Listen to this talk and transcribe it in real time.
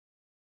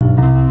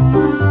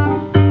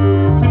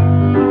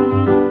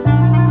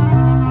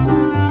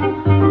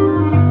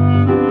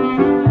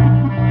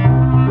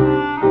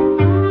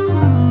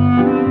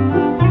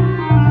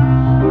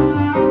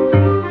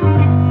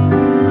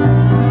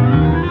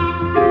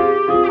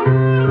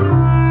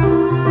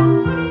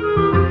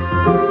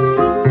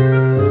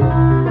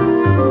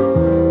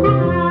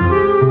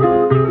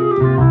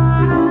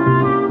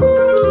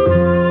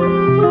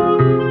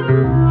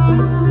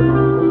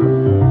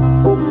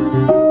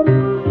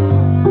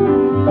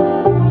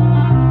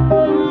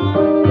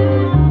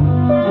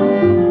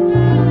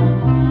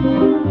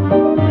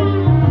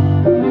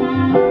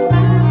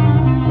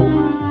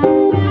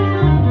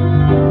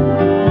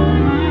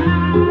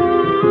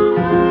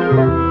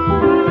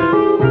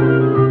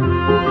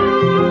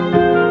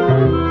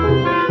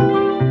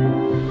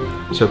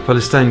So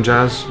Palestine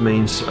Jazz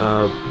means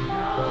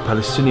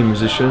Palestinian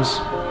musicians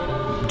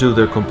do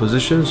their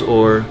compositions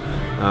or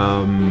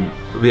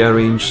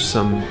rearrange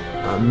some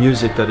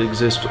music that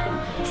exists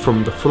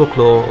from the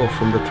folklore or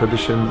from the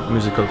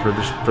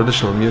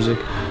traditional music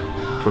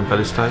from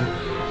Palestine,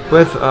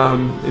 with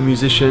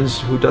musicians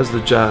who does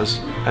the jazz,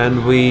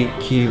 and we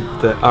keep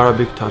the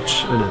Arabic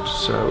touch in it.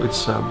 So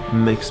it's a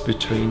mix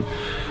between,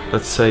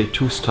 let's say,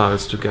 two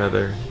styles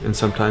together, and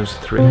sometimes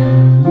three.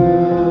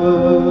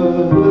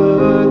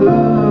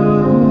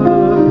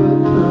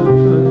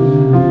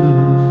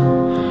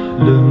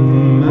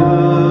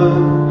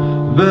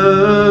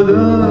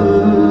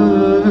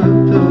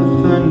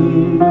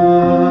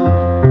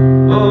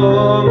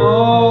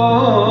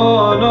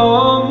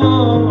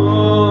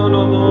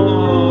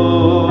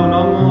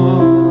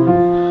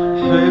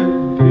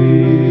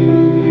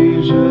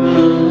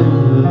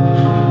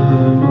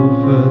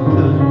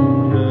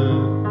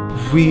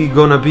 We're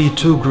gonna be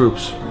two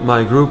groups,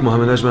 my group,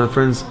 Mohamed Najem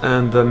Friends,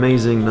 and the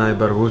amazing Nai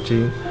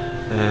Barghouti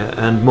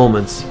and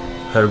Moments,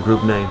 her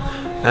group name.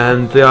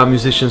 And they are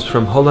musicians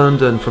from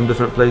Holland and from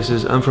different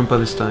places and from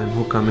Palestine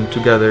who coming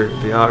together.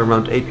 They are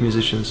around 8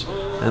 musicians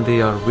and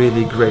they are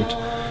really great.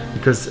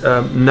 Because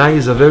Nai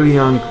is a very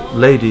young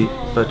lady,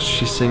 but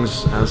she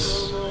sings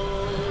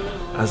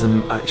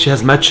she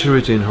has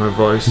maturity in her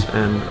voice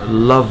and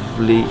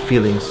lovely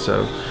feelings.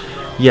 So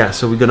yeah,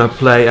 so we're gonna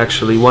play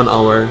actually 1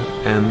 hour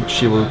and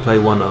she will play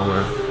 1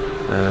 hour.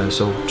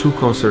 So 2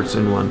 concerts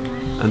in one.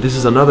 And this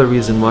is another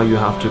reason why you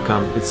have to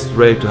come. It's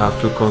rare to have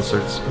 2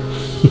 concerts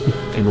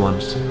at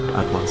once.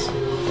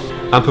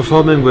 I'm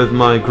performing with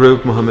my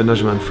group Mohamed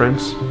Najem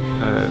Friends.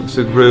 It's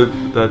a group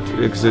that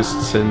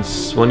exists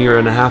since 1.5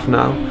 years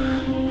now.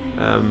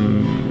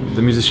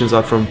 The musicians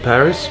are from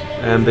Paris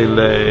and they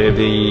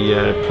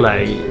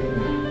play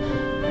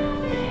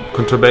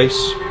contrabass,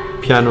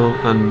 piano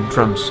and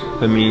drums,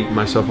 and me,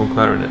 myself on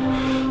clarinet.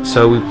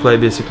 So we play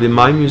basically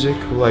my music,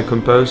 who I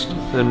composed,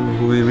 and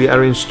who we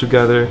rearranged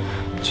together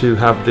to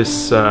have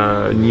this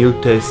new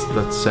taste,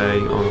 let's say,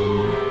 on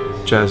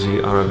jazzy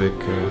Arabic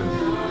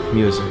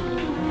music.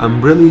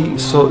 I'm really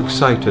so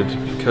excited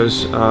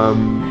because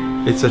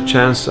it's a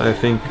chance, I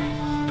think,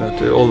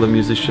 that all the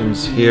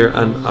musicians here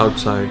and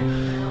outside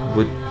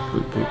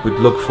would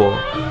look for.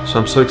 So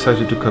I'm so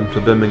excited to come to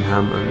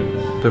Birmingham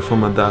and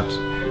perform at that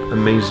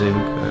amazing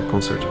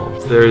concert hall.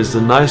 There is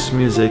a nice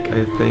music,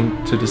 I think,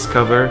 to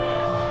discover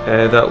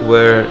that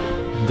were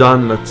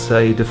done, let's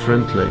say,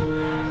 differently.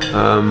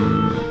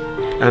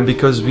 And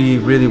because we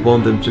really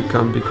want them to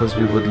come, because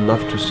we would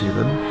love to see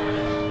them,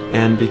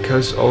 and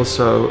because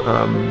also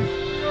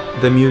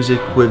the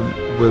music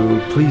will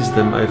please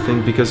them, I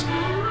think, because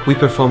we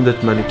performed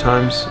it many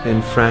times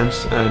in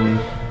France and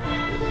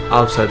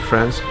outside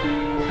France,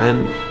 and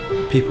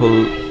people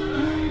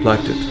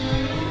liked it.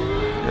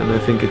 And I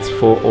think it's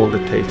for all the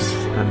tastes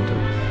and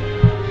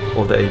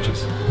all the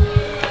ages.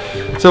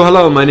 So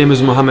hello, my name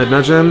is Mohamed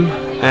Najem,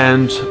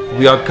 and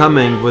we are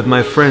coming with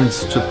my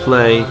friends to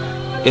play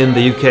in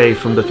the UK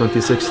from the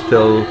 26th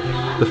till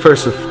the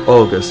 1st of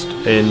August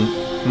in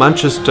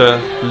Manchester,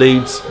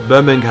 Leeds,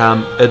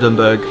 Birmingham,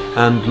 Edinburgh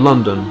and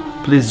London.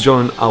 Please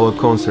join our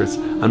concerts.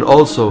 And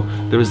also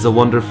there is the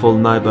wonderful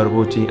Nai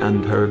Barghouti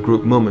and her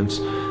group Moments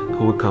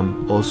who will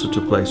come also to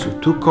play. So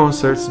 2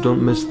 concerts,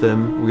 don't miss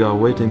them. We are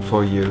waiting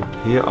for you.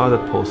 Here are the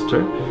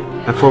posters.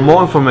 And for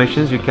more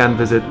information you can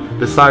visit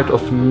the site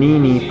of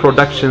NiNi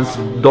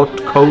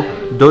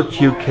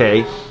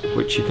Productions.co.uk,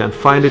 which you can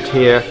find it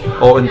here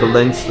or in the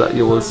links that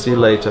you will see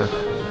later,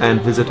 and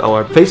visit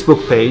our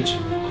Facebook page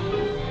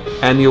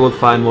and you will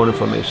find more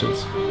information.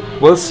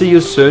 We'll see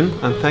you soon,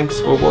 and thanks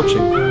for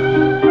watching.